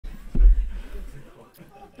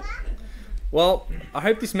Well, I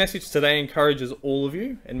hope this message today encourages all of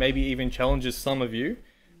you and maybe even challenges some of you.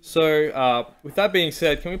 So, with that being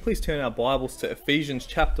said, can we please turn our Bibles to Ephesians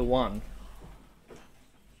chapter 1.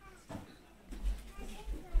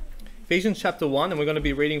 Ephesians chapter 1, and we're going to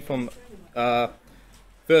be reading from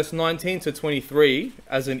verse 19 to 23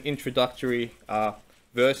 as an introductory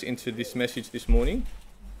verse into this message this morning.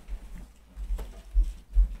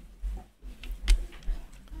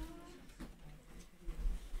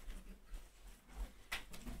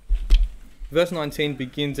 Verse 19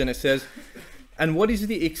 begins and it says, "And what is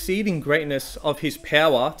the exceeding greatness of his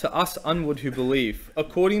power to us onward who believe,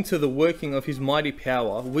 according to the working of his mighty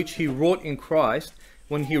power, which he wrought in Christ,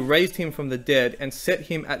 when he raised him from the dead and set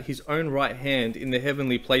him at his own right hand in the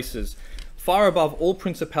heavenly places, far above all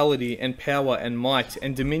principality and power and might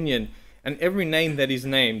and dominion, and every name that is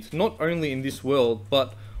named, not only in this world,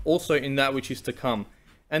 but also in that which is to come,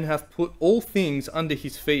 and hath put all things under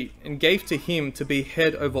his feet, and gave to him to be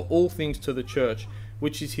head over all things to the church,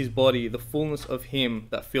 which is his body, the fullness of him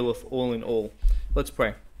that filleth all in all." Let's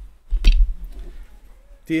pray.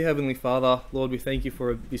 Dear Heavenly Father, Lord, we thank you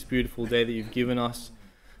for this beautiful day that you've given us.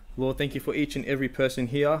 Lord, thank you for each and every person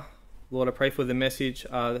here. Lord, I pray for the message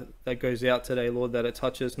that goes out today, Lord, that it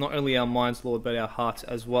touches not only our minds, Lord, but our hearts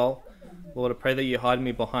as well. Lord, I pray that you hide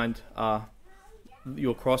me behind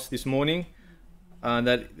your cross this morning, and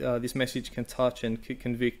that this message can touch and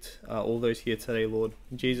convict all those here today, Lord.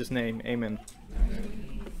 In Jesus' name, amen.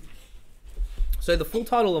 So the full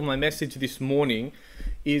title of my message this morning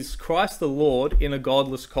is Christ the Lord in a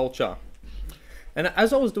Godless Culture. And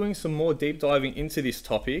as I was doing some more deep diving into this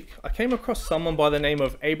topic, I came across someone by the name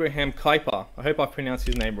of Abraham Kuyper. I hope I pronounced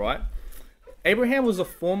his name right. Abraham was a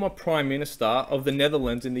former Prime Minister of the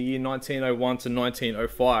Netherlands in the year 1901 to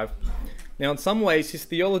 1905. Now, in some ways, his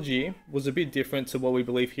theology was a bit different to what we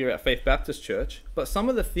believe here at Faith Baptist Church, but some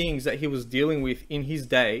of the things that he was dealing with in his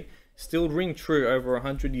day still ring true over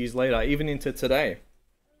 100 years later, even into today.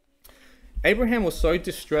 Abraham was so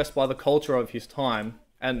distressed by the culture of his time,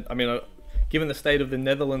 and I mean, given the state of the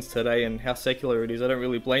Netherlands today and how secular it is, I don't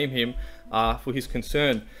really blame him for his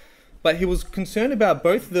concern. But he was concerned about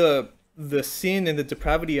both the sin and the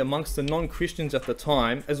depravity amongst the non-Christians at the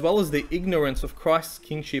time, as well as the ignorance of Christ's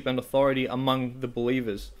kingship and authority among the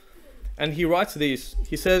believers. And he writes this,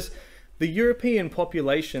 he says, "The European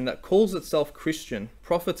population that calls itself Christian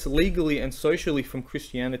profits legally and socially from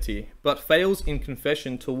Christianity, but fails in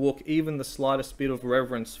confession to walk even the slightest bit of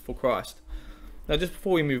reverence for Christ." Now, just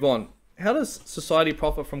before we move on, how does society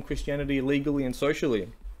profit from Christianity legally and socially?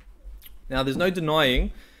 Now, there's no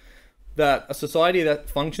denying that a society that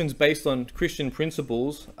functions based on Christian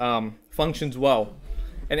principles functions well.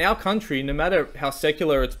 And our country, no matter how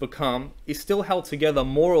secular it's become, is still held together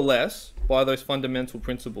more or less by those fundamental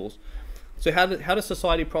principles. So how does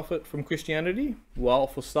society profit from Christianity? Well,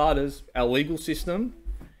 for starters, our legal system,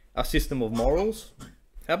 our system of morals.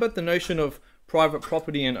 How about the notion of private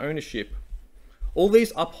property and ownership? All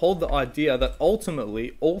these uphold the idea that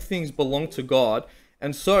ultimately all things belong to God,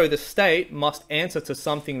 and so the state must answer to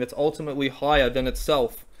something that's ultimately higher than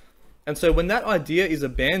itself. And so when that idea is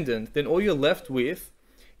abandoned, then all you're left with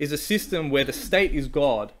is a system where the state is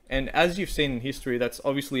God. And as you've seen in history, that's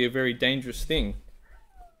obviously a very dangerous thing.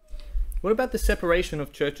 What about the separation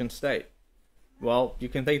of church and state? Well, you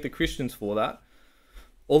can thank the Christians for that.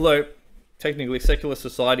 Although, technically, secular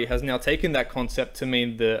society has now taken that concept to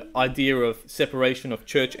mean the idea of separation of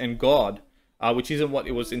church and God, which isn't what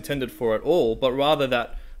it was intended for at all, but rather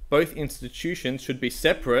that both institutions should be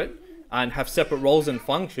separate and have separate roles and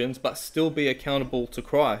functions, but still be accountable to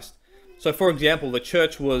Christ. So, for example, the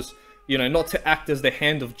church was, not to act as the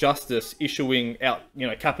hand of justice, issuing out,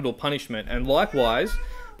 capital punishment. And likewise,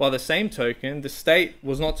 by the same token, the state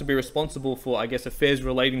was not to be responsible for, affairs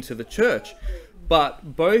relating to the church.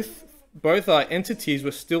 But both entities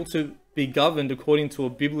were still to be governed according to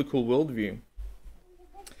a biblical worldview.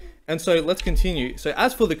 And so let's continue. So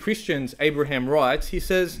as for the Christians, Abraham writes, he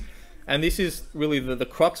says, and this is really the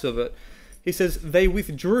crux of it, he says, "They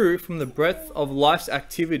withdrew from the breadth of life's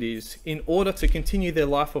activities in order to continue their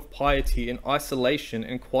life of piety in isolation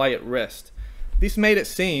and quiet rest. This made it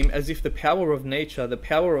seem as if the power of nature, the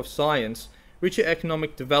power of science, richer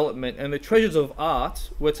economic development, and the treasures of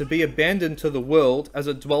art were to be abandoned to the world as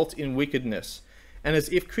it dwelt in wickedness, and as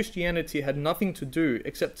if Christianity had nothing to do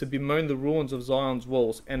except to bemoan the ruins of Zion's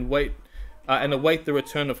walls and await the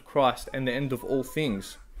return of Christ and the end of all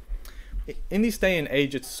things." In this day and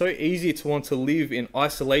age, it's so easy to want to live in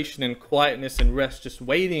isolation and quietness and rest, just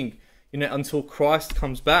waiting, until Christ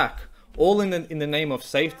comes back, all in the name of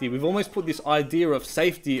safety. We've almost put this idea of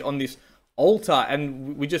safety on this alter,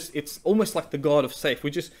 and it's almost like the God of safe.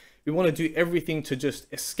 We want to do everything to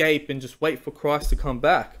just escape and just wait for Christ to come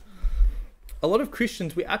back. A lot of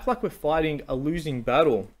Christians, we act like we're fighting a losing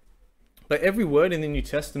battle. But every word in the New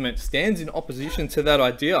Testament stands in opposition to that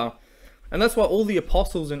idea. And that's why all the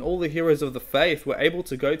apostles and all the heroes of the faith were able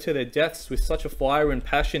to go to their deaths with such a fire and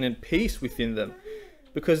passion and peace within them,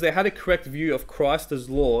 because they had a correct view of Christ as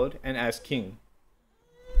Lord and as King.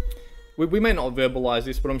 We may not verbalize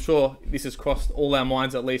this, but I'm sure this has crossed all our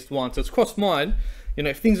minds at least once. It's crossed mine.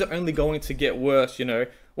 If things are only going to get worse,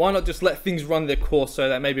 why not just let things run their course so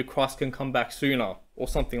that maybe Christ can come back sooner or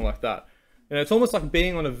something like that. It's almost like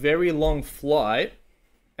being on a very long flight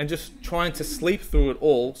and just trying to sleep through it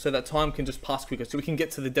all so that time can just pass quicker, so we can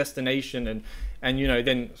get to the destination and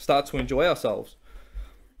then start to enjoy ourselves.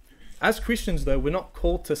 As Christians, though, we're not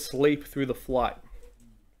called to sleep through the flight.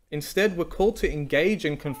 Instead, we're called to engage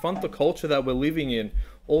and confront the culture that we're living in,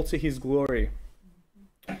 all to His glory.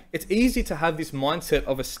 It's easy to have this mindset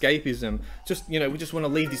of escapism. We just want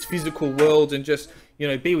to leave this physical world and just,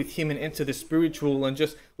 be with Him and enter the spiritual and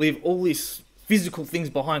just leave all these physical things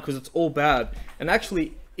behind because it's all bad. And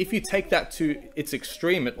actually, if you take that to its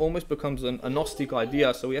extreme, it almost becomes a Gnostic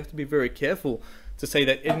idea. So we have to be very careful to say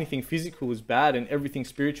that anything physical is bad and everything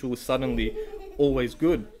spiritual is suddenly always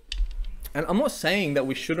good. And I'm not saying that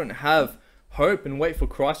we shouldn't have hope and wait for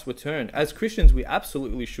Christ's return. As Christians, we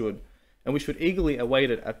absolutely should. And we should eagerly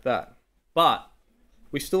await it at that. But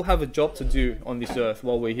we still have a job to do on this earth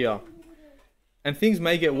while we're here. And things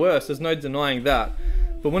may get worse, there's no denying that.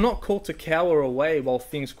 But we're not called to cower away while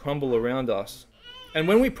things crumble around us. And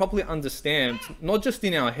when we properly understand, not just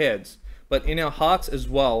in our heads, but in our hearts as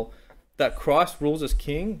well, that Christ rules as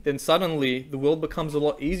King, then suddenly the world becomes a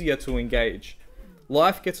lot easier to engage.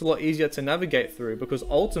 Life gets a lot easier to navigate through because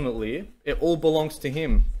ultimately it all belongs to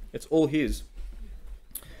Him. It's all His.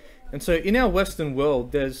 And so in our Western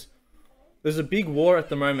world, there's a big war at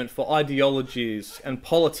the moment for ideologies and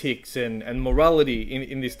politics and morality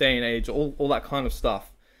in this day and age, all that kind of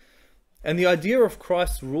stuff. And the idea of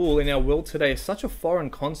Christ's rule in our world today is such a foreign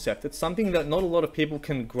concept. It's something that not a lot of people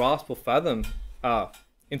can grasp or fathom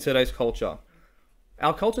in today's culture.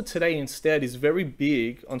 Our culture today instead is very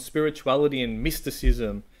big on spirituality and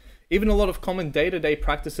mysticism. Even a lot of common day-to-day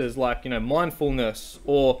practices like, mindfulness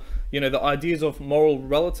or, the ideas of moral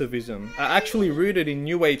relativism are actually rooted in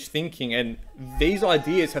New Age thinking, and these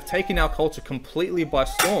ideas have taken our culture completely by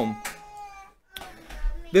storm.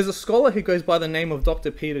 There's a scholar who goes by the name of Dr.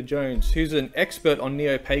 Peter Jones, who's an expert on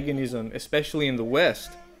neo-paganism, especially in the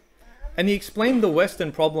West. And he explained the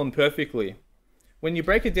Western problem perfectly. When you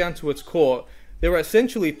break it down to its core, there are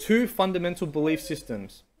essentially two fundamental belief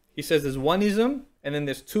systems. He says there's oneism and then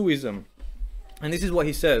there's twoism. And this is what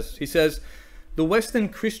he says. He says, the Western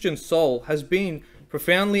Christian soul has been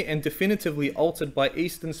profoundly and definitively altered by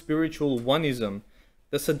Eastern spiritual oneism,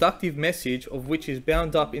 the seductive message of which is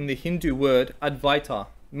bound up in the Hindu word Advaita,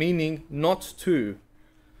 meaning not two.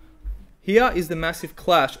 Here is the massive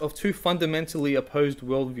clash of two fundamentally opposed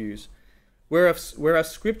worldviews. Whereas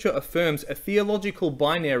Scripture affirms a theological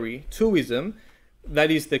binary, twoism,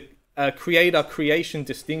 that is the creator-creation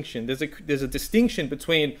distinction. There's a distinction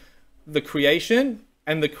between the creation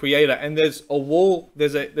and the creator, and there's a wall.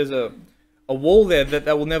 There's a wall there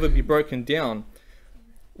that will never be broken down.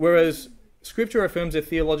 Whereas Scripture affirms a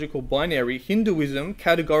theological binary, Hinduism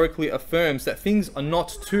categorically affirms that things are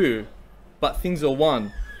not two, but things are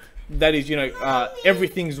one. That is,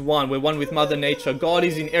 everything's one. We're one with Mother Nature. God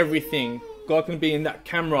is in everything. God can be in that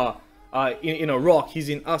camera, in a rock. He's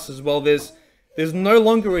in us as well. There's no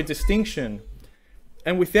longer a distinction.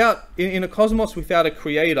 And in a cosmos without a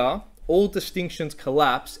creator, all distinctions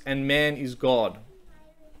collapse and man is God.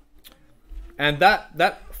 And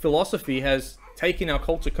that philosophy has taken our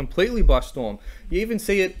culture completely by storm. You even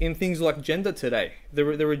see it in things like gender today. The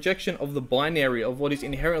rejection of the binary of what is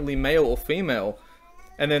inherently male or female.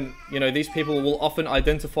 And then, these people will often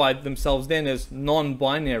identify themselves then as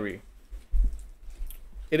non-binary.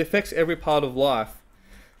 It affects every part of life.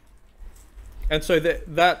 And so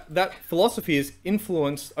that philosophy is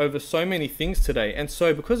influenced over so many things today. And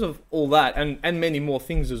so because of all that, and many more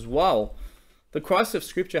things as well, the Christ of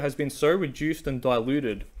Scripture has been so reduced and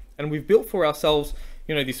diluted. And we've built for ourselves,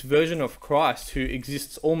 this version of Christ who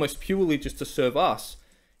exists almost purely just to serve us.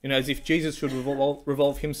 As if Jesus should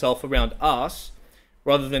revolve himself around us,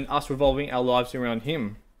 rather than us revolving our lives around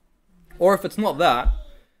him. Or if it's not that,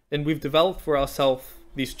 then we've developed for ourselves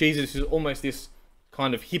this Jesus who's almost this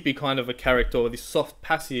kind of hippie kind of a character, or this soft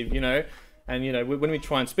passive, and when we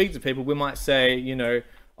try and speak to people, we might say,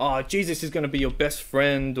 oh, Jesus is going to be your best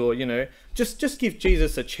friend, or just give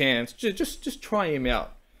Jesus a chance, just try him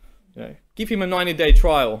out, Give him a 90-day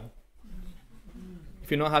trial. If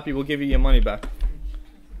you're not happy, we'll give you your money back.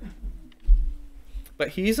 But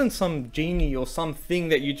he isn't some genie or something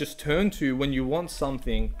that you just turn to when you want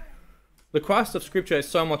something. The Christ of Scripture is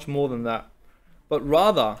so much more than that. But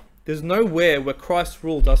rather, there's nowhere where Christ's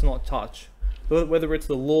rule does not touch. Whether it's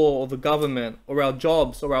the law or the government or our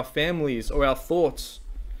jobs or our families or our thoughts.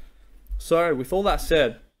 So, with all that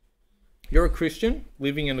said, you're a Christian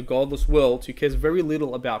living in a godless world who cares very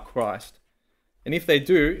little about Christ. And if they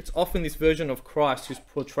do, it's often this version of Christ who's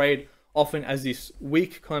portrayed often as this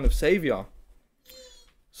weak kind of savior.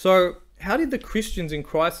 So, how did the Christians in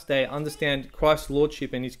Christ's day understand Christ's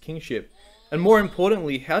lordship and his kingship? And more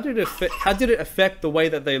importantly, how did it affect the way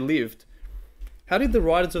that they lived? How did the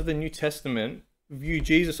writers of the New Testament view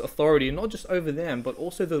Jesus' authority, not just over them, but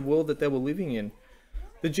also the world that they were living in?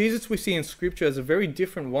 The Jesus we see in Scripture is a very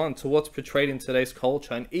different one to what's portrayed in today's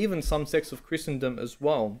culture, and even some sects of Christendom as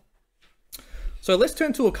well. So let's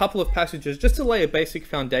turn to a couple of passages just to lay a basic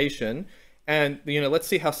foundation, and let's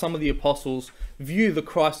see how some of the apostles view the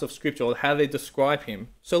Christ of Scripture, or how they describe him.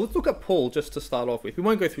 So let's look at Paul just to start off with. We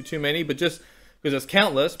won't go through too many, but just because there's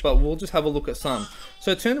countless, but we'll just have a look at some.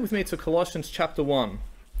 So turn with me to Colossians chapter 1.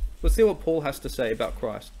 Let's see what Paul has to say about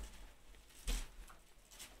Christ.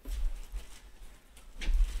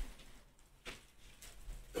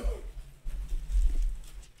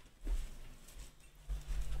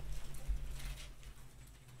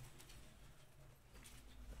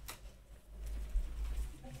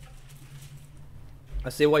 I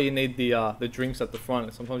see why you need the drinks at the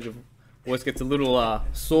front. Sometimes your voice gets a little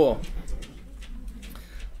sore.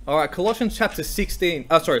 All right, Colossians chapter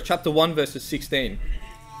 1 verses 16.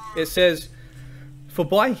 It says, "For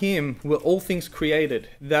by him were all things created,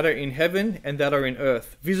 that are in heaven and that are in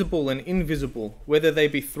earth, visible and invisible, whether they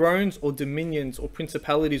be thrones or dominions or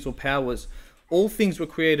principalities or powers. All things were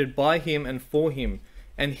created by him and for him,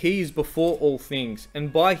 and he is before all things,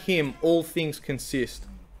 and by him all things consist."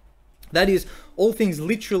 That is, all things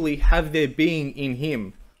literally have their being in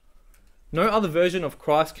him. No other version of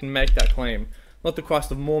Christ can make that claim. Not the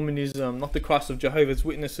Christ of Mormonism, not the Christ of Jehovah's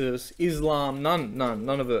Witnesses, Islam,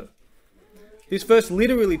 none of it. This verse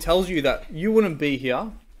literally tells you that you wouldn't be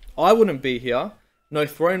here, I wouldn't be here, no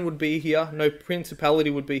throne would be here, no principality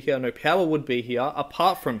would be here, no power would be here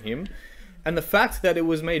apart from him. And the fact that it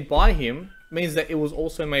was made by him means that it was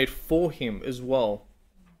also made for him as well.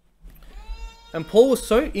 And Paul was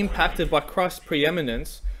so impacted by Christ's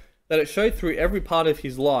preeminence that it showed through every part of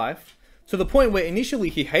his life, to the point where initially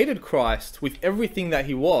he hated Christ with everything that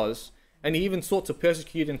he was, and he even sought to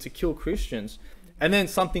persecute and to kill Christians. And then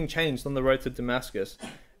something changed on the road to Damascus.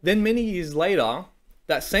 Then many years later,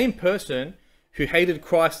 that same person who hated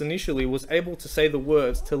Christ initially was able to say the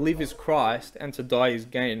words, "To live is Christ and to die is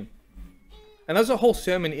gain." And that's a whole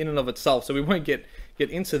sermon in and of itself, so we won't get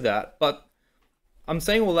into that. But I'm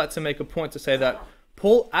saying all that to make a point to say that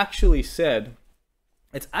Paul actually said,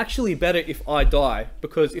 it's actually better if I die,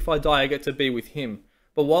 because if I die, I get to be with him.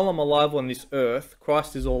 But while I'm alive on this earth,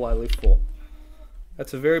 Christ is all I live for.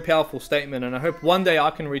 That's a very powerful statement, and I hope one day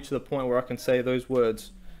I can reach the point where I can say those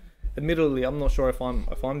words. Admittedly, I'm not sure if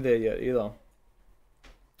I'm there yet either.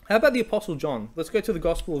 How about the Apostle John? Let's go to the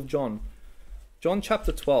Gospel of John. John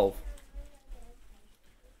chapter 12.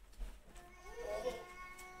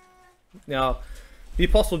 Now, the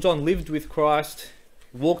Apostle John lived with Christ,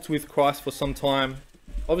 walked with Christ for some time.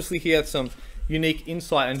 Obviously, he had some unique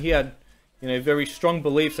insight, and he had, very strong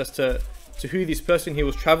beliefs as to who this person he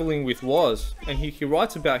was traveling with was. And he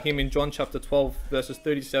writes about him in John chapter 12, verses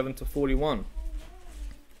 37 to 41.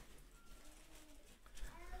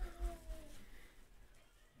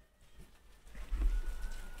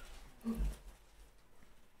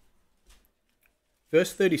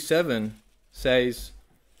 Verse 37 says,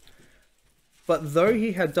 "But though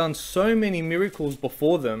he had done so many miracles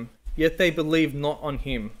before them, yet they believed not on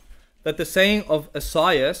him. That the saying of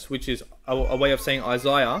Esaias," which is a way of saying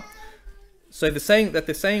Isaiah, so the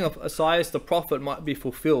saying of Esaias the prophet might be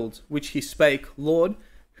fulfilled, which he spake, "Lord,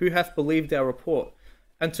 who hath believed our report?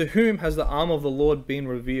 And to whom has the arm of the Lord been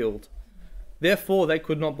revealed?" Therefore they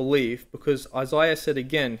could not believe, because Isaiah said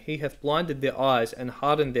again, "He hath blinded their eyes and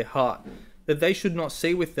hardened their heart, that they should not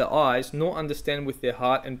see with their eyes, nor understand with their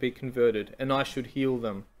heart, and be converted, and I should heal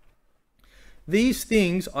them." These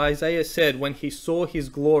things Isaiah said when he saw his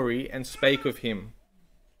glory and spake of him.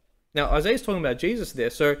 Now, Isaiah's talking about Jesus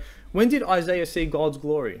there. So, when did Isaiah see God's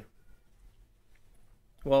glory?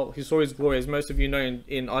 Well, he saw his glory, as most of you know,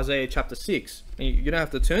 in Isaiah chapter 6. And you don't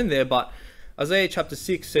have to turn there, but Isaiah chapter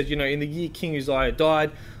 6 says, in the year King Uzziah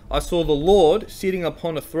died, I saw the Lord sitting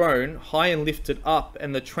upon a throne, high and lifted up,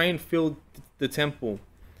 and the train filled the temple.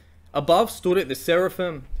 Above stood it the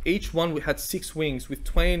seraphim. Each one had 6 wings. With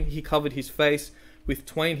twain he covered his face, with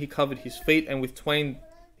twain he covered his feet, and with twain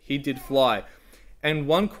he did fly. And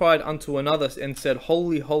one cried unto another and said,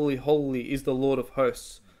 Holy, holy, holy is the Lord of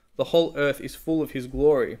hosts. The whole earth is full of his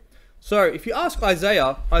glory. So if you ask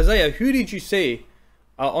Isaiah, who did you see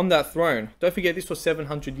on that throne? Don't forget, this was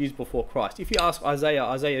 700 years before Christ. If you ask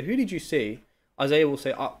Isaiah, who did you see? Isaiah will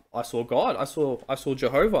say, I saw God. I saw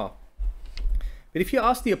Jehovah. But if you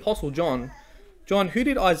ask the Apostle John, who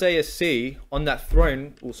did Isaiah see on that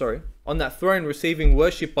throne? On that throne receiving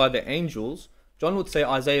worship by the angels? John would say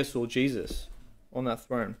Isaiah saw Jesus on that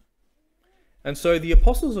throne. And so the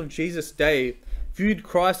apostles of Jesus' day viewed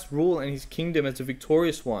Christ's rule and his kingdom as a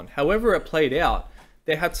victorious one. However it played out,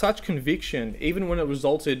 they had such conviction, even when it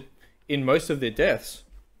resulted in most of their deaths.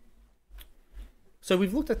 So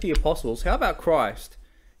we've looked at the apostles. How about Christ?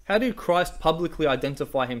 How did Christ publicly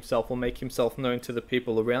identify himself or make himself known to the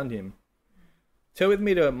people around him? Turn with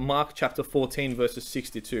me to Mark chapter 14, verses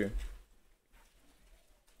 62.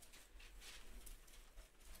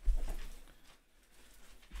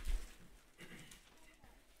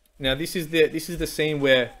 Now this is the scene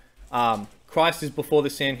where Christ is before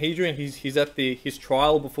the Sanhedrin. He's at his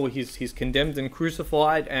trial before he's condemned and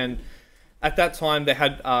crucified, and at that time they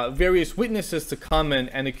had various witnesses to come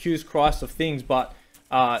and accuse Christ of things, but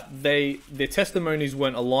their testimonies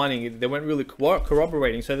weren't aligning. They weren't really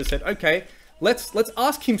corroborating. So they said, okay, let's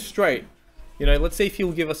ask him straight. Let's see if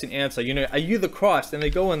he'll give us an answer. Are you the Christ? And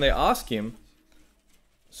they go and they ask him.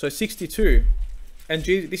 So 62, and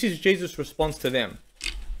this is Jesus' response to them.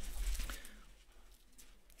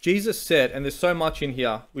 Jesus said, and there's so much in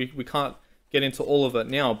here, we can't get into all of it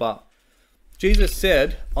now, but Jesus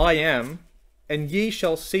said, I am, and ye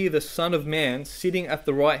shall see the Son of Man sitting at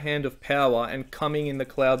the right hand of power and coming in the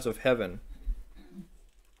clouds of heaven.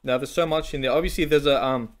 Now there's so much in there. Obviously there's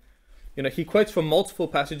a, he quotes from multiple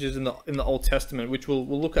passages in the Old Testament, which we'll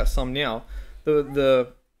look at some now. The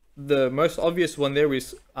most obvious one there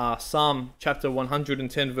is Psalm chapter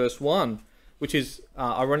 110 verse 1. Which is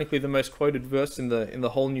ironically the most quoted verse in the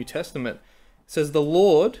whole New Testament. It says, the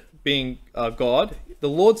Lord, being God, the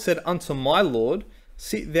Lord said unto my Lord,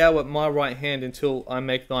 sit thou at my right hand until I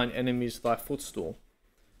make thine enemies thy footstool.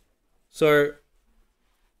 So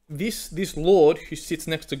this Lord who sits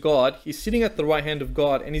next to God, he's sitting at the right hand of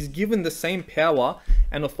God and is given the same power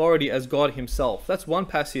and authority as God himself. That's one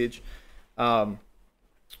passage that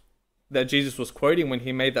Jesus was quoting when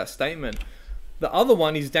he made that statement. The other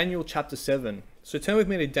one is Daniel chapter 7. So turn with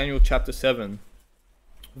me to Daniel chapter 7,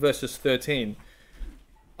 verses 13.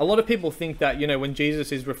 A lot of people think that, when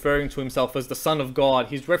Jesus is referring to himself as the Son of God,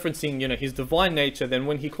 he's referencing, his divine nature. Then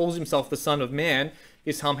when he calls himself the Son of Man,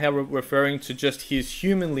 is somehow referring to just his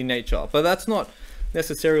humanly nature. But that's not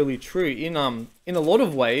necessarily true. In a lot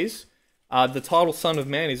of ways, the title Son of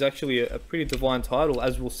Man is actually a pretty divine title,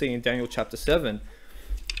 as we'll see in Daniel chapter 7.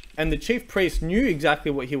 And the chief priests knew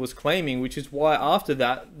exactly what he was claiming, which is why after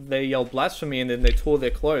that they yelled blasphemy and then they tore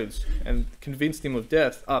their clothes and convicted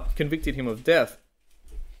him of death.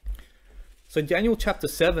 So Daniel chapter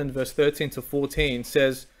 7 verse 13 to 14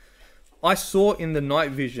 says, I saw in the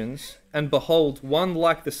night visions, and behold, one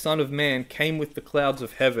like the Son of Man came with the clouds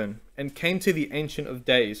of heaven, and came to the Ancient of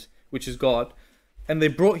Days, which is God, and they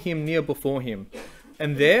brought him near before him.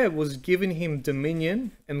 And there was given him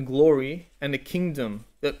dominion and glory and a kingdom,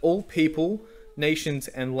 that all people, nations,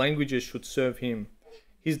 and languages should serve him.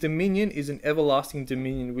 His dominion is an everlasting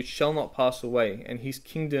dominion which shall not pass away, and his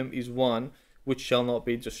kingdom is one which shall not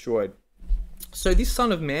be destroyed. So this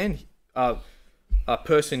Son of Man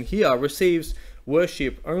person here receives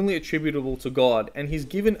worship only attributable to God, and he's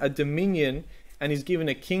given a dominion and he's given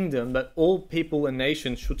a kingdom that all people and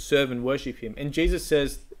nations should serve and worship him. And Jesus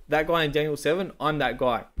says, that guy in Daniel 7, I'm that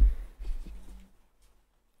guy.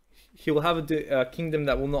 He will have a kingdom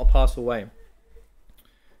that will not pass away.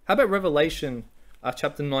 How about Revelation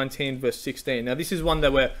chapter 19 verse 16? Now this is one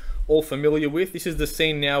that we're all familiar with. This is the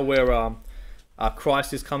scene now where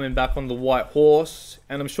Christ is coming back on the white horse.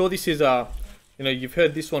 And I'm sure this is, you've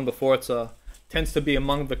heard this one before. It tends to be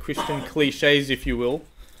among the Christian cliches, if you will.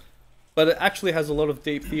 But it actually has a lot of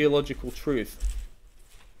deep theological truth.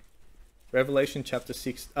 Revelation chapter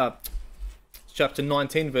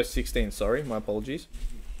 19 verse 16, sorry, my apologies.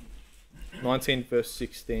 19 verse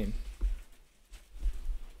 16.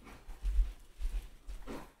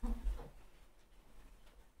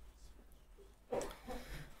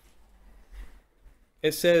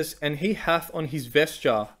 It says, and he hath on his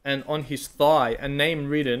vesture and on his thigh a name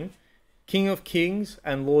written, King of Kings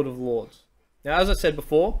and Lord of Lords. Now, as I said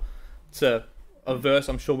before, it's a verse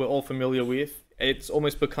I'm sure we're all familiar with. It's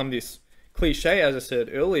almost become this cliche, as I said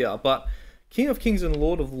earlier, but King of Kings and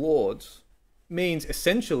Lord of Lords means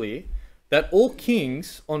essentially that all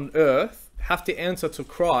kings on earth have to answer to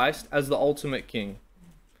Christ as the ultimate king.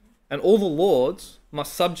 And all the lords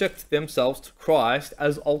must subject themselves to Christ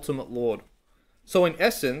as ultimate Lord. So in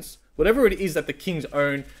essence, whatever it is that the kings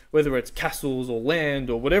own, whether it's castles or land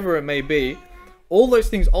or whatever it may be, all those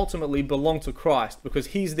things ultimately belong to Christ because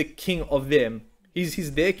he's the king of them.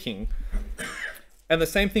 He's their king. And the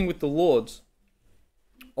same thing with the lords.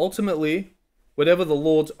 Ultimately, whatever the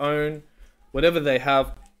lords own, whatever they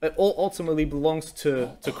have, it all ultimately belongs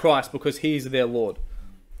to Christ because he's their Lord.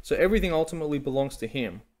 So everything ultimately belongs to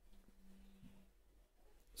him.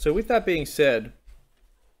 So with that being said,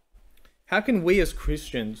 how can we as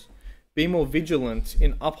Christians be more vigilant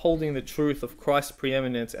in upholding the truth of Christ's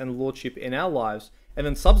preeminence and lordship in our lives, and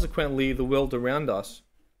then subsequently the world around us?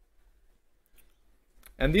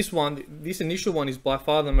 And this initial one is by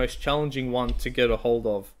far the most challenging one to get a hold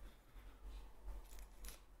of.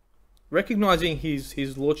 Recognizing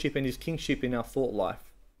his lordship and his kingship in our thought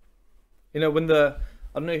life. You know,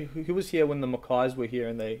 I don't know who was here when the Mackays were here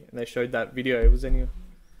and they showed that video. Was any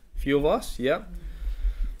few of us? Yeah.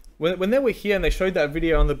 When they were here and they showed that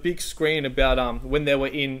video on the big screen about when they were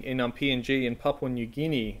in PNG in Papua New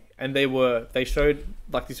Guinea, and they showed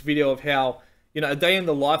like this video of how, you know, a day in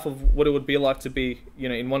the life of what it would be like to be, you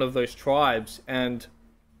know, in one of those tribes, and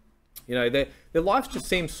you know, their lives just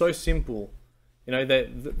seemed so simple. You know,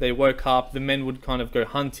 they woke up, the men would kind of go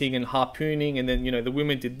hunting and harpooning, and then, you know, the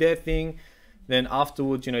women did their thing. Then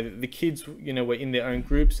afterwards, you know, the kids, you know, were in their own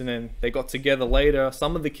groups, and then they got together later.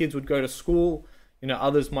 Some of the kids would go to school, you know,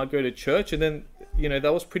 others might go to church, and then, you know,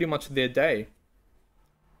 that was pretty much their day.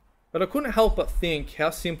 But I couldn't help but think how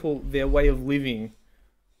simple their way of living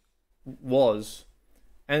was.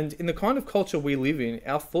 And in the kind of culture we live in,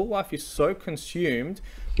 our thought life is so consumed.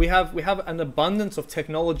 We have an abundance of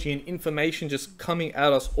technology and information just coming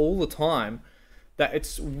at us all the time,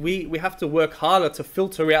 that we have to work harder to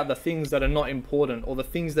filter out the things that are not important or the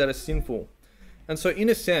things that are sinful. And so in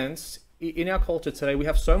a sense, in our culture today, we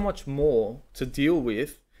have so much more to deal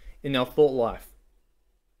with in our thought life.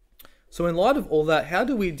 So in light of all that, how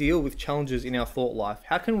do we deal with challenges in our thought life?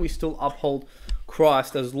 How can we still uphold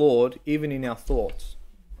Christ as Lord even in our thoughts?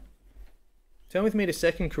 Turn with me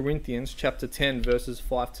to 2 Corinthians chapter 10, verses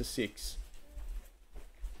 5 to 6.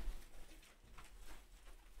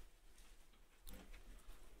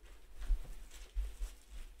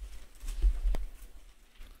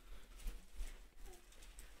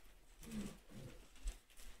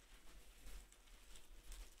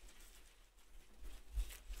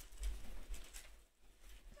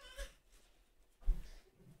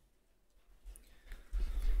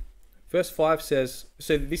 Verse 5 says,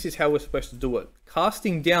 so this is how we're supposed to do it.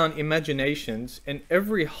 Casting down imaginations and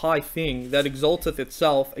every high thing that exalteth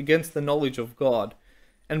itself against the knowledge of God,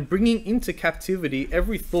 and bringing into captivity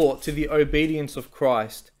every thought to the obedience of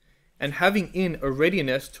Christ, and having in a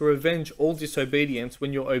readiness to revenge all disobedience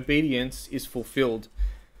when your obedience is fulfilled.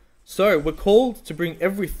 So we're called to bring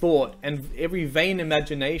every thought and every vain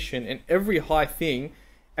imagination and every high thing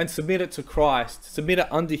and submit it to Christ, submit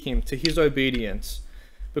it unto him, to his obedience.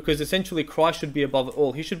 Because essentially Christ should be above it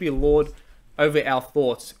all. He should be Lord over our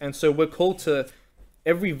thoughts. And so we're called to,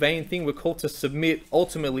 every vain thing, we're called to submit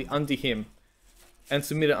ultimately unto him and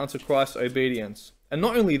submit it unto Christ's obedience. And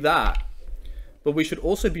not only that, but we should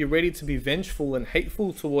also be ready to be vengeful and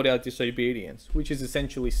hateful toward our disobedience, which is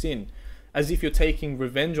essentially sin, as if you're taking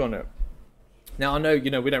revenge on it. Now I know, you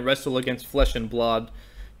know, we don't wrestle against flesh and blood,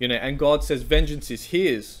 you know, and God says vengeance is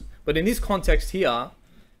his. But in this context here,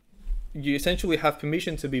 you essentially have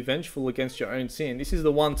permission to be vengeful against your own sin. This is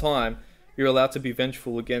the one time you're allowed to be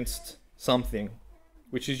vengeful against something,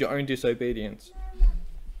 which is your own disobedience.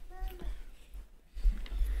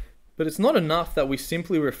 But it's not enough that we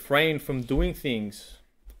simply refrain from doing things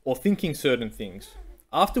or thinking certain things.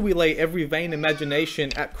 After we lay every vain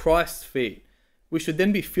imagination at Christ's feet, we should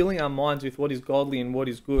then be filling our minds with what is godly and what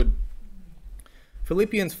is good.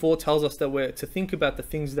 Philippians 4 tells us that we're to think about the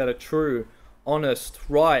things that are true, honest,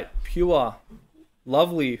 right, pure,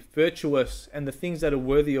 lovely, virtuous, and the things that are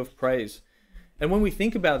worthy of praise. And when we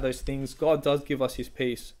think about those things, God does give us his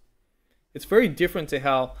peace. It's very different to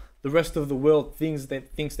how the rest of the world thinks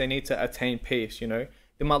they need to attain peace, you know.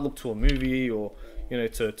 They might look to a movie or, you know,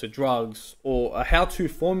 to drugs or a how-to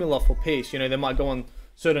formula for peace. You know, they might go on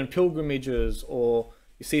certain pilgrimages or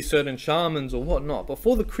you see certain shamans or whatnot. But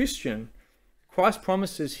for the Christian, Christ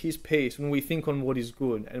promises his peace when we think on what is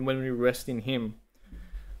good and when we rest in him.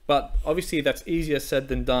 But obviously that's easier said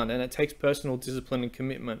than done, and it takes personal discipline and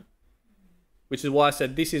commitment, which is why I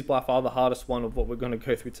said this is by far the hardest one of what we're going to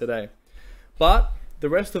go through today. But the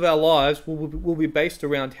rest of our lives will be based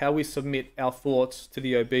around how we submit our thoughts to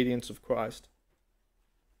the obedience of Christ.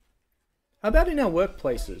 How about in our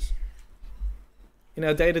workplaces? In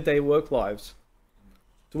our day-to-day work lives?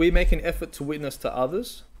 Do we make an effort to witness to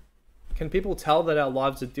others? Can people tell that our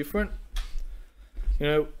lives are different? You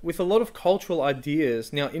know, with a lot of cultural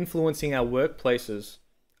ideas now influencing our workplaces,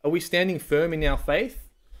 are we standing firm in our faith?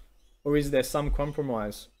 Or is there some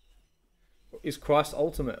compromise? Is Christ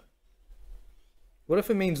ultimate? What if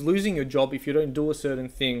it means losing your job if you don't do a certain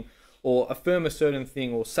thing, or affirm a certain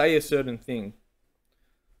thing, or say a certain thing?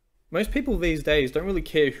 Most people these days don't really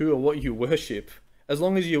care who or what you worship, as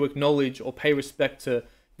long as you acknowledge or pay respect to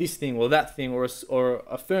this thing or that thing, or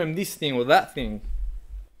affirm this thing or that thing.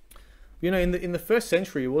 You know, in the first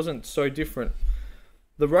century, it wasn't so different.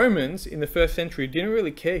 The Romans in the first century didn't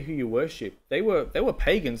really care who you worship. They were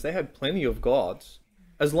pagans. They had plenty of gods,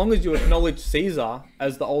 as long as you acknowledge Caesar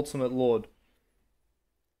as the ultimate Lord,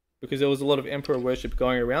 because there was a lot of emperor worship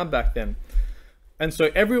going around back then. And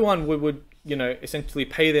so everyone would you know, essentially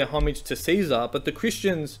pay their homage to Caesar, but the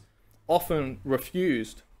Christians often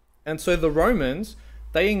refused. And so the Romans,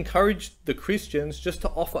 they encouraged the Christians just to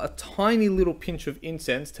offer a tiny little pinch of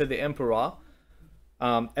incense to the emperor,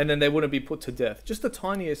 and then they wouldn't be put to death. Just the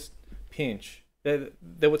tiniest pinch. They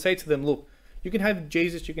would say to them, look, you can have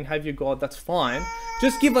Jesus, you can have your God, that's fine.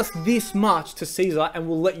 Just give us this much to Caesar and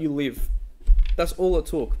we'll let you live. That's all it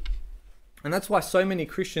took. And that's why so many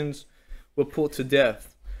Christians were put to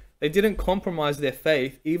death. They didn't compromise their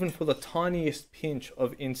faith even for the tiniest pinch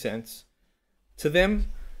of incense. To them,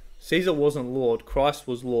 Caesar wasn't Lord, Christ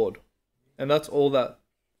was Lord. And that's all that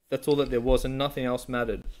there was, and nothing else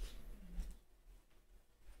mattered.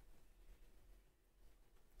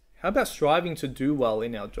 How about striving to do well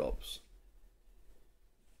in our jobs?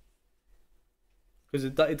 Because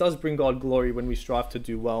it does bring God glory when we strive to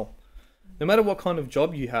do well. No matter what kind of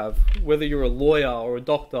job you have, whether you're a lawyer or a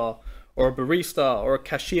doctor or a barista or a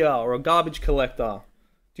cashier or a garbage collector,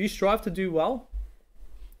 do you strive to do well?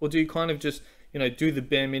 Or do you kind of just, you know, do the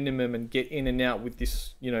bare minimum and get in and out with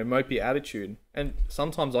this, you know, mopey attitude? And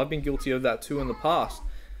sometimes I've been guilty of that too in the past.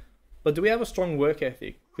 But do we have a strong work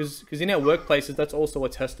ethic? Because in our workplaces, that's also a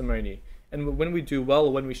testimony. And when we do well,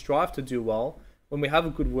 or when we strive to do well, when we have a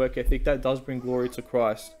good work ethic, that does bring glory to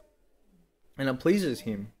Christ. And it pleases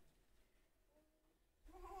Him.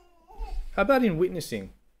 How about in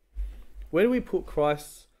witnessing? Where do we put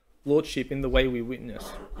Christ's lordship in the way we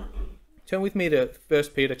witness? Turn with me to 1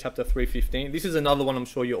 Peter chapter 3:15. This is another one I'm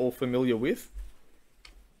sure you're all familiar with.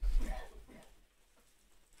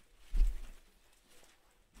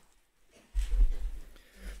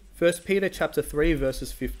 1 Peter chapter 3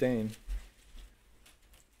 verses 15.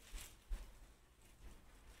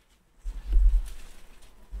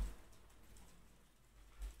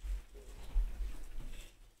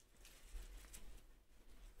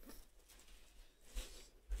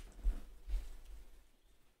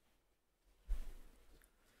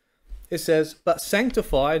 It says, "But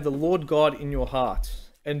sanctify the Lord God in your hearts,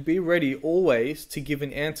 and be ready always to give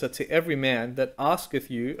an answer to every man that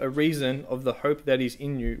asketh you a reason of the hope that is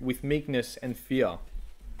in you with meekness and fear."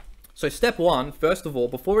 So step one, first of all,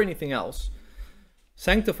 before anything else,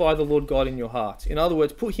 sanctify the Lord God in your heart. In other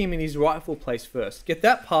words, put Him in His rightful place first. Get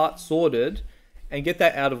that part sorted and get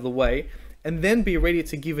that out of the way, and then be ready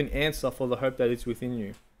to give an answer for the hope that is within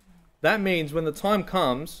you. That means when the time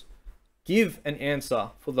comes, give an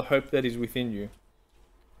answer for the hope that is within you.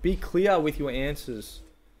 Be clear with your answers.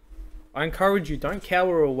 I encourage you, don't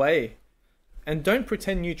cower away. And don't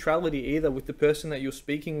pretend neutrality either with the person that you're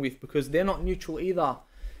speaking with, because they're not neutral either.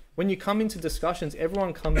 When you come into discussions,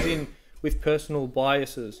 everyone comes in with personal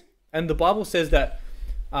biases. And the Bible says that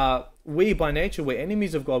we, by nature, we're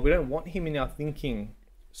enemies of God. We don't want Him in our thinking.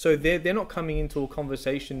 So they're not coming into a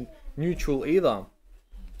conversation neutral either.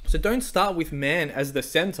 So don't start with man as the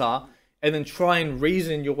center and then try and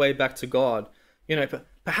reason your way back to God. You know,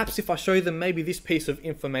 perhaps if I show them maybe this piece of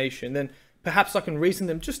information, then perhaps I can reason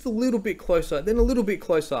them just a little bit closer, then a little bit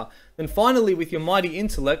closer. Then finally, with your mighty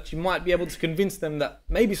intellect, you might be able to convince them that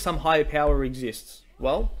maybe some higher power exists.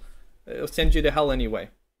 Well, it'll send you to hell anyway.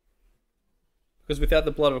 Because without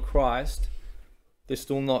the blood of Christ, they're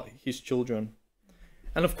still not His children.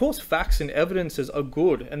 And of course, facts and evidences are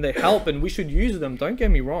good and they help and we should use them, don't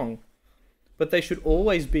get me wrong. But they should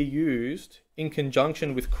always be used in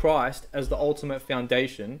conjunction with Christ as the ultimate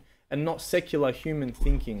foundation and not secular human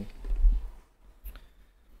thinking.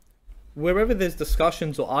 Wherever there's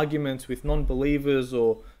discussions or arguments with non-believers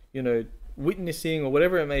or, you know, witnessing or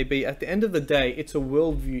whatever it may be, at the end of the day, it's a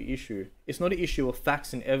worldview issue. It's not an issue of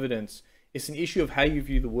facts and evidence. It's an issue of how you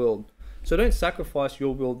view the world. So don't sacrifice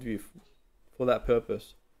your worldview for that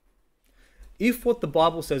purpose. If what the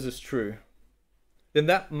Bible says is true, then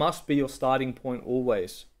that must be your starting point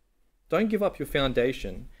always. Don't give up your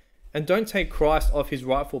foundation, and don't take Christ off his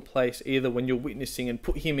rightful place either when you're witnessing and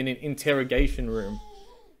put him in an interrogation room.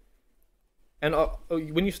 And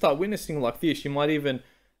when you start witnessing like this, you might even,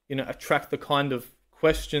 attract the kind of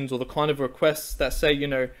questions or the kind of requests that say,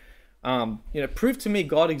 prove to me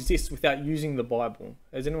God exists without using the Bible.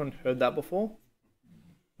 Has anyone heard that before?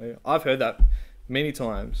 I've heard that many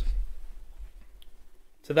times.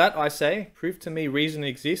 To that I say, prove to me reason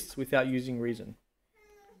exists without using reason.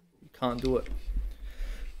 You can't do it.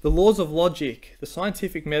 The laws of logic, the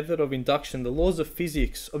scientific method of induction, the laws of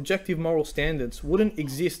physics, objective moral standards wouldn't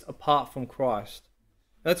exist apart from Christ.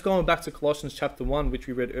 That's going back to Colossians chapter 1, which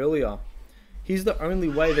we read earlier. He's the only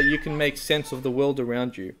way that you can make sense of the world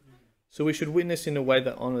around you. So we should witness in a way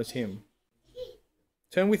that honors him.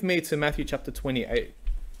 Turn with me to Matthew chapter 28,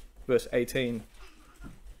 verse 18.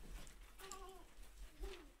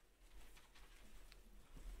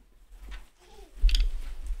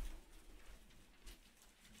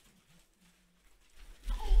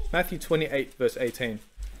 Matthew 28, verse 18.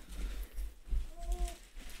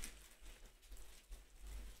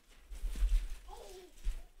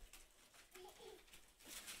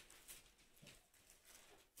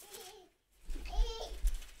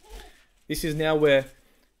 This is now where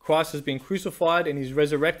Christ has been crucified and he's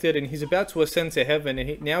resurrected and he's about to ascend to heaven,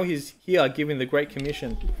 and now he's here giving the Great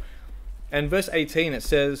Commission. And verse 18 it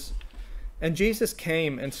says, "And Jesus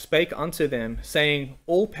came and spake unto them, saying,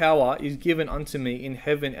 All power is given unto me in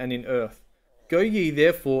heaven and in earth. Go ye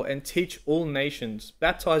therefore and teach all nations,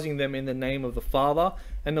 baptizing them in the name of the Father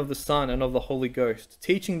and of the Son and of the Holy Ghost,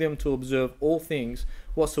 teaching them to observe all things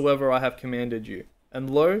whatsoever I have commanded you. And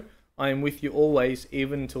lo, I am with you always,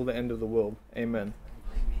 even until the end of the world." Amen.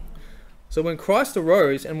 So when Christ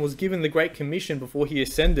arose and was given the Great Commission before he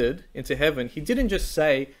ascended into heaven, he didn't just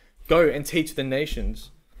say, "Go and teach the nations."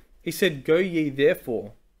 He said, "Go ye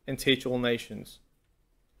therefore and teach all nations."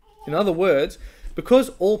 In other words, because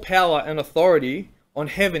all power and authority on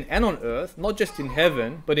heaven and on earth, not just in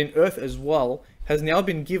heaven, but in earth as well, has now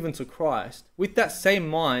been given to Christ, with that same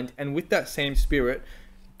mind and with that same spirit,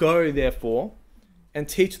 go therefore and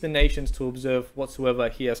teach the nations to observe whatsoever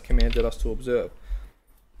he has commanded us to observe.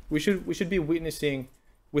 We should be witnessing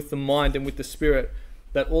with the mind and with the spirit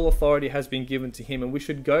that all authority has been given to him, and we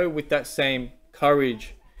should go with that same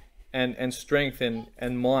courage and strength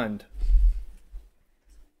and mind.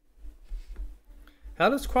 How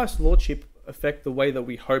does Christ's lordship affect the way that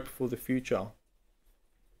we hope for the future?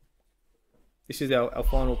 This is our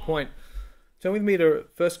final point. Turn with me to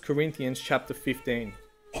 1 Corinthians chapter 15.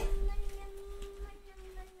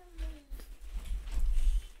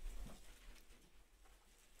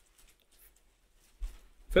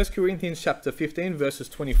 1 Corinthians chapter 15 verses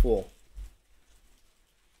 24.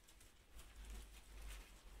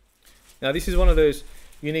 Now this is one of those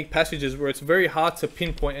unique passages where it's very hard to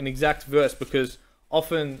pinpoint an exact verse, because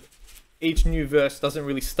often each new verse doesn't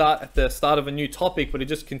really start at the start of a new topic, but it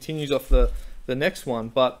just continues off the next one.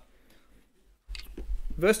 But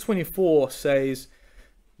verse 24 says,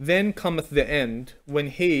 "Then cometh the end, when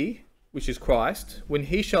he," which is Christ, "when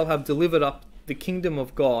he shall have delivered up the kingdom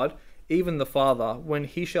of God, even the Father, when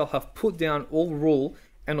he shall have put down all rule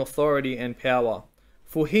and authority and power.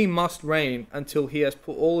 For he must reign until he has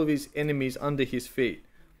put all of his enemies under his feet.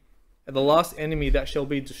 And the last enemy that shall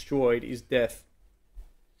be destroyed is death."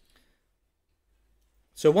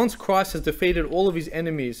 So once Christ has defeated all of his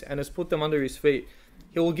enemies and has put them under his feet,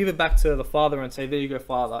 he will give it back to the Father and say, "There you go,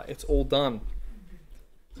 Father, it's all done."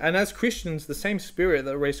 And as Christians, the same spirit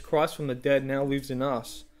that raised Christ from the dead now lives in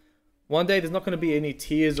us. One day there's not going to be any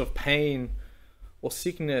tears of pain or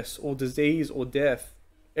sickness or disease or death.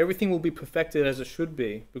 Everything will be perfected as it should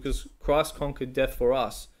be, because Christ conquered death for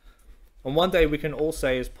us. And one day we can all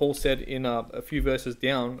say, as Paul said in a few verses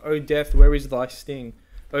down, "O death, where is thy sting?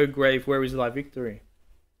 O grave, where is thy victory?"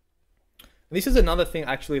 And this is another thing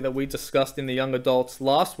actually that we discussed in the young adults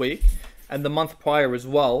last week and the month prior as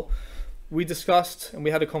well. We discussed and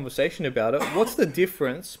we had a conversation about it. What's the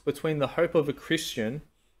difference between the hope of a Christian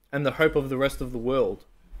and the hope of the rest of the world?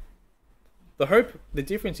 The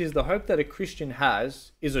difference is the hope that a Christian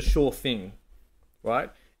has is a sure thing,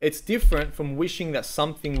 right? It's different from wishing that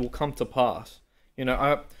something will come to pass.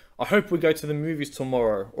 I hope we go to the movies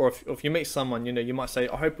tomorrow, or if you meet someone, you might say,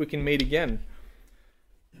 "I hope we can meet again."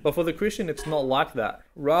 But for the Christian, it's not like that.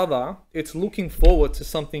 Rather, it's looking forward to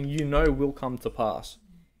something will come to pass.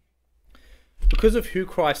 Because of who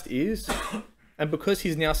Christ is, and because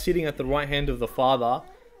he's now sitting at the right hand of the Father,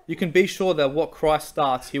 you can be sure that what Christ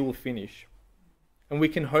starts, he will finish. and we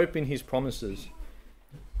can hope in his promises.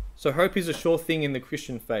 So hope is a sure thing in the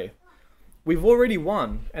Christian faith. We've already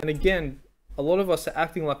won, and again, a lot of us are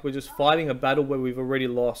acting like we're just fighting a battle where we've already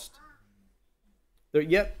lost.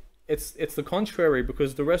 Yet, it's the contrary,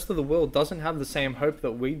 because the rest of the world doesn't have the same hope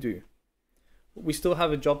that we do. We still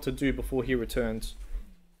have a job to do before he returns.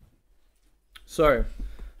 So,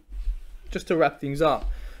 just to wrap things up,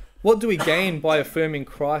 what do we gain by affirming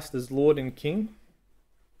Christ as Lord and King?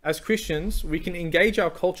 As Christians, we can engage our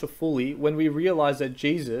culture fully when we realize that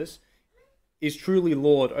Jesus is truly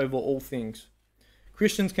Lord over all things.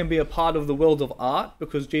 Christians can be a part of the world of art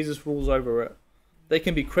because Jesus rules over it. They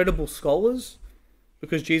can be credible scholars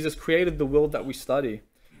because Jesus created the world that we study.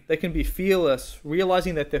 They can be fearless,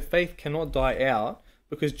 realizing that their faith cannot die out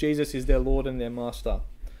because Jesus is their Lord and their Master.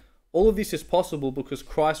 All of this is possible because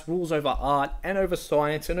Christ rules over art and over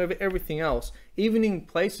science and over everything else, even in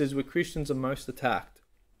places where Christians are most attacked.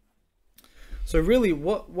 So really,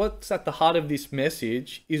 what's at the heart of this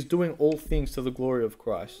message is doing all things to the glory of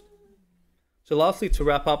Christ. So lastly, to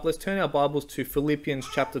wrap up, let's turn our Bibles to Philippians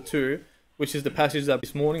chapter 2, which is the passage that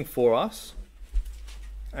this morning for us.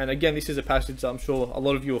 And again, this is a passage that I'm sure a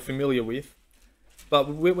lot of you are familiar with. But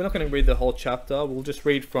we're not going to read the whole chapter. We'll just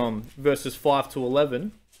read from verses 5 to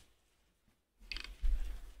 11.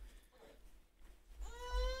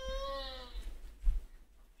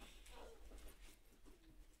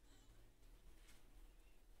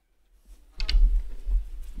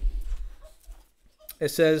 It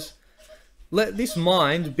says, "Let this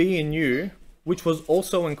mind be in you, which was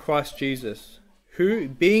also in Christ Jesus, who,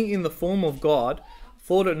 being in the form of God,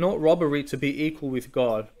 thought it not robbery to be equal with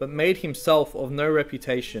God, but made himself of no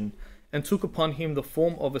reputation, and took upon him the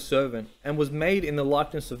form of a servant, and was made in the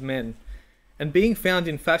likeness of men. And being found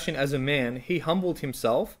in fashion as a man, he humbled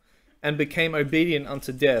himself, and became obedient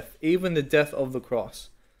unto death, even the death of the cross.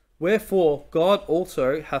 Wherefore God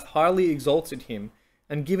also hath highly exalted him,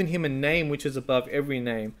 and given him a name which is above every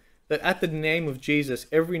name, that at the name of Jesus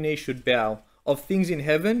every knee should bow, of things in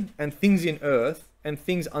heaven, and things in earth, and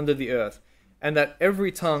things under the earth, and that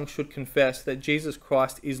every tongue should confess that Jesus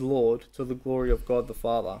Christ is Lord, to the glory of God the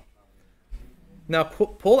Father." Now,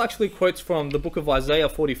 Paul actually quotes from the book of Isaiah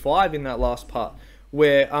 45 in that last part,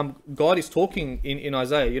 where God is talking in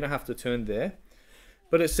Isaiah. You don't have to turn there.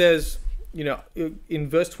 But it says, in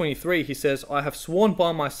verse 23, he says, "I have sworn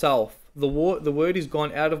by myself, the word is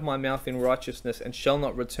gone out of my mouth in righteousness, and shall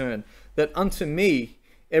not return, that unto me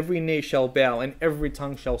every knee shall bow, and every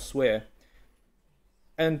tongue shall swear."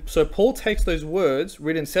 And so Paul takes those words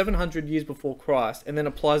written 700 years before Christ and then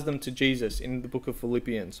applies them to Jesus in the book of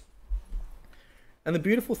Philippians. And the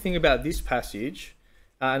beautiful thing about this passage,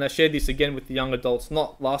 and I shared this again with the young adults,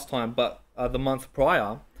 not last time, but the month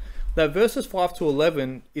prior, that verses 5 to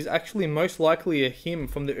 11 is actually most likely a hymn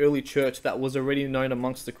from the early church that was already known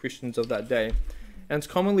amongst the Christians of that day. And it's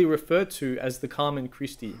commonly referred to as the Carmen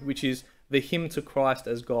Christi, which is the hymn to Christ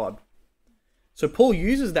as God. So Paul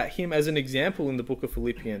uses that hymn as an example in the book of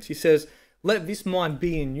Philippians. He says, "Let this mind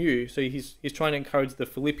be in you." So he's trying to encourage the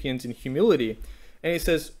Philippians in humility. And he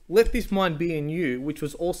says, "Let this mind be in you, which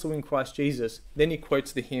was also in Christ Jesus." Then he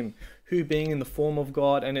quotes the hymn, "Who being in the form of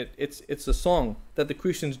God," and it's a song that the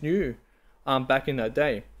Christians knew back in that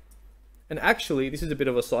day. And actually, this is a bit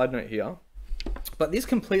of a side note here, but this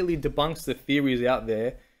completely debunks the theories out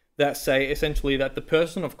there that say essentially that the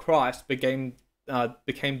person of Christ became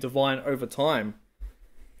divine over time.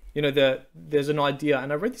 There's an idea,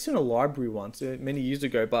 and I read this in a library once many years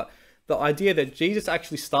ago, but the idea that Jesus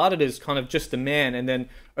actually started as kind of just a man, and then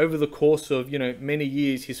over the course of many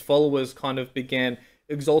years, his followers kind of began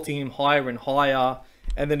exalting him higher and higher,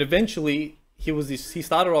 and then eventually he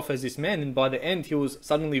started off as this man, and by the end he was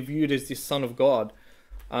suddenly viewed as this son of God.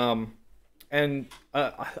 And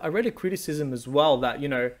I read a criticism as well that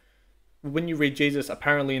when you read Jesus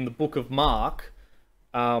apparently in the book of Mark,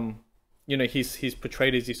 he's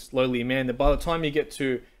portrayed as this lowly man, that by the time you get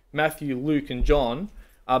to Matthew, Luke, and John,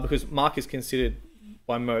 because Mark is considered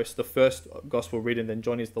by most the first gospel written, then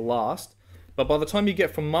John is the last. But by the time you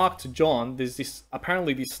get from Mark to John, there's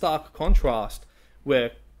apparently this stark contrast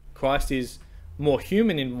where Christ is more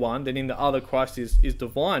human in one, than in the other Christ is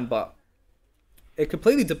divine. But it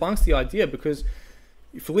completely debunks the idea, because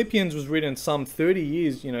Philippians was written some 30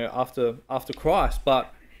 years after Christ.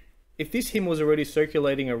 But if this hymn was already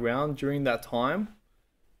circulating around during that time,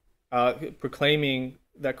 proclaiming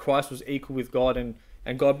that Christ was equal with God,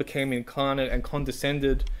 and God became incarnate and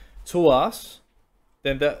condescended to us,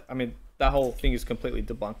 then that whole thing is completely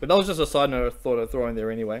debunked. But that was just a side note I thought I'd throw in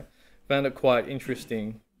there anyway. Found it quite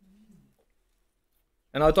interesting.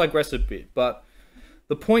 And I digress a bit, but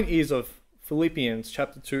the point is of Philippians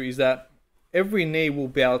chapter 2 is that every knee will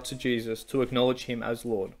bow to Jesus to acknowledge him as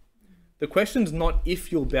Lord. The question's not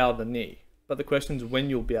if you'll bow the knee, but the question's when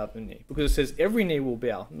you'll bow the knee. Because it says every knee will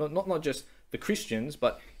bow, not just the Christians,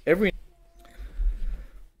 but every.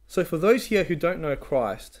 So for those here who don't know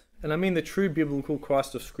Christ, and I mean the true biblical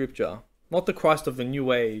Christ of Scripture, not the Christ of the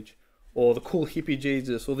New Age, or the cool hippie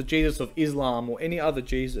Jesus, or the Jesus of Islam, or any other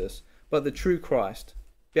Jesus, but the true Christ,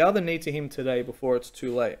 bow the knee to him today before it's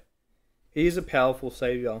too late. He is a powerful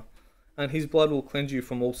Saviour, and his blood will cleanse you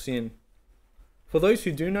from all sin. For those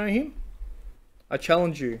who do know him, I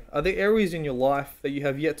challenge you, are there areas in your life that you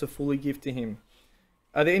have yet to fully give to him?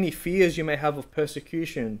 Are there any fears you may have of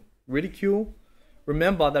persecution, ridicule?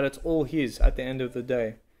 Remember that it's all his at the end of the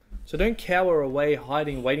day. So don't cower away,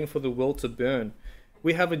 hiding, waiting for the world to burn.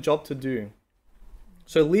 We have a job to do.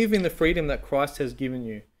 So live in the freedom that Christ has given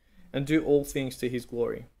you, and do all things to his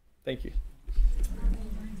glory. Thank you.